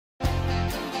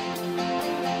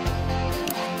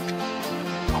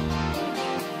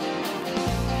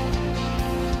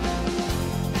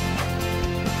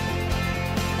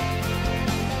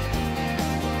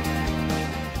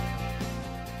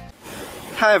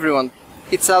Hi everyone,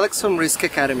 it's Alex from Risk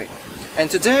Academy, and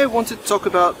today I wanted to talk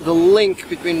about the link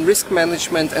between risk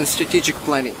management and strategic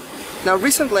planning. Now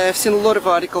recently I've seen a lot of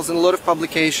articles and a lot of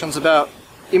publications about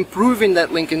improving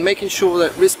that link and making sure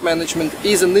that risk management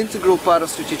is an integral part of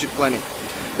strategic planning.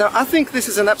 Now I think this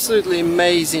is an absolutely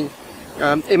amazing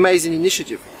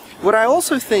initiative. What I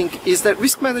also think is that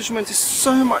risk management is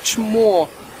so much more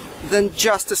than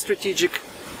just a strategic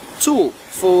tool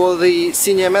for the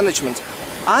senior management.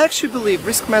 I actually believe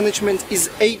risk management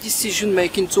is a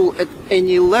decision-making tool at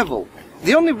any level.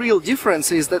 The only real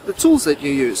difference is that the tools that you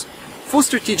use for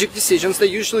strategic decisions, they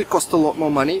usually cost a lot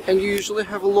more money, and you usually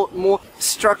have a lot more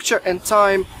structure and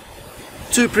time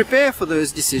to prepare for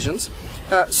those decisions.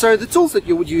 So the tools that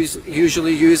you would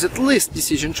usually use at least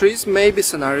decision trees, maybe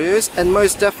scenarios, and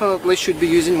most definitely should be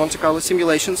using Monte Carlo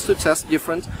simulations to test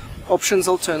different options,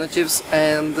 alternatives,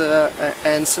 and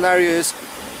scenarios,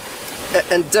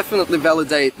 and definitely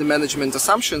validate the management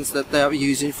assumptions that they are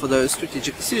using for those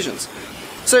strategic decisions.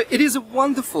 So it is a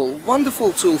wonderful,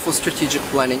 wonderful tool for strategic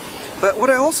planning. But what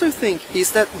I also think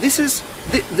is that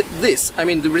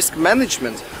the risk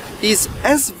management is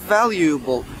as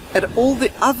valuable at all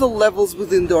the other levels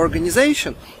within the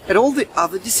organization, at all the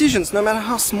other decisions, no matter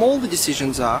how small the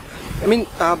decisions are.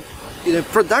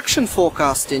 Production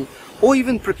forecasting, or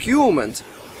even procurement,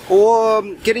 or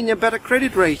getting a better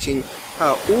credit rating,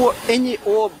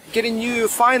 or getting new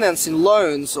financing,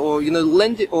 loans, or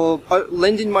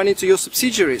lending money to your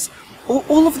subsidiaries.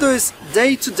 All of those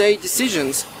day-to-day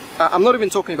decisions. I'm not even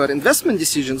talking about investment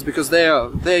decisions, because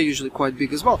they're usually quite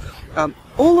big as well.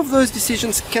 All of those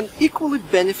decisions can equally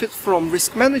benefit from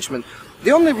risk management.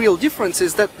 The only real difference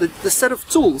is that the set of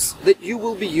tools that you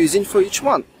will be using for each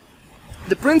one.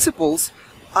 The principles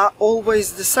are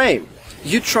always the same.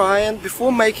 You try and,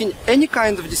 before making any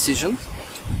kind of decision,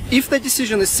 if the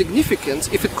decision is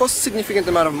significant, if it costs a significant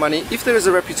amount of money, if there is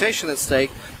a reputation at stake,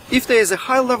 if there is a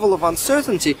high level of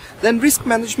uncertainty, then risk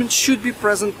management should be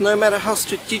present no matter how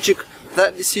strategic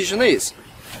that decision is.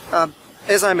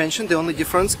 As I mentioned, the only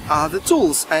difference are the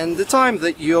tools and the time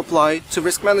that you apply to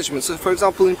risk management. So for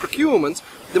example, in procurement,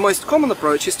 the most common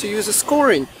approach is to use a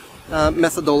scoring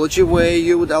methodology, where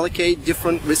you would allocate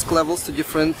different risk levels to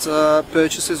different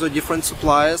purchases or different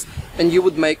suppliers, and you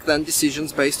would make then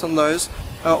decisions based on those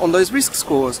risk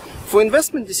scores. For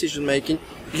investment decision making,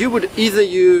 you would either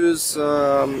use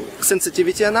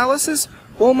sensitivity analysis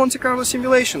or Monte Carlo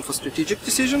simulation. For strategic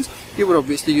decisions, you would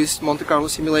obviously use Monte Carlo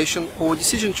simulation or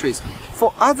decision trees.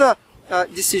 For other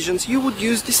decisions, you would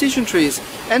use decision trees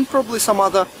and probably some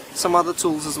other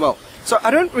tools as well. So I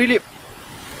don't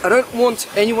want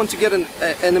anyone to get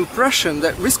an impression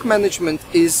that risk management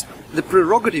is the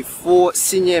prerogative for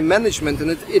senior management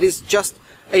and it is just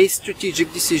a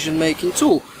strategic decision-making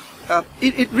tool.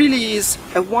 It really is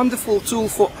a wonderful tool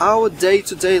for our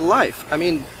day-to-day life. I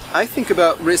mean, I think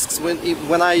about risks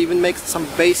when I even make some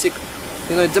basic,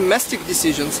 domestic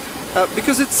decisions,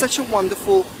 because it's such a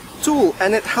wonderful tool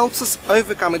and it helps us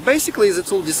overcome it. Basically, is a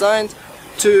tool designed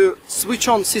to switch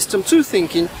on System 2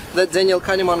 thinking that Daniel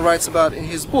Kahneman writes about in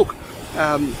his book,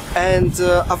 and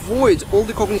avoid all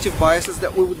the cognitive biases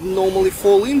that we would normally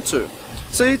fall into.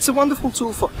 So it's a wonderful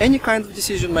tool for any kind of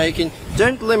decision making.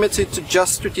 Don't limit it to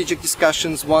just strategic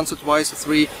discussions once or twice or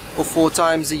 3 or 4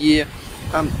 times a year.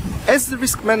 As the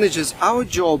risk managers, our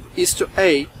job is to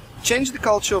change the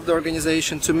culture of the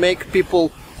organization, to make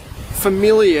people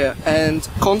familiar and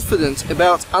confident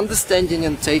about understanding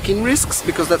and taking risks,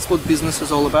 because that's what business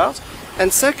is all about.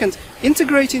 And second,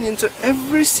 integrating into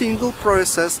every single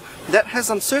process that has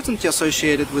uncertainty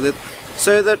associated with it,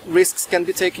 so that risks can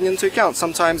be taken into account.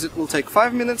 Sometimes it will take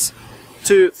 5 minutes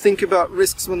to think about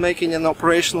risks when making an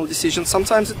operational decision.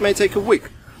 Sometimes it may take a week.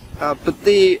 But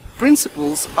the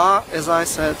principles are, as I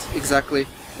said, exactly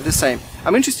the same.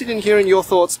 I'm interested in hearing your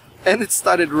thoughts, and it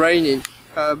started raining.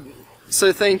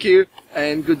 So thank you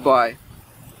and goodbye.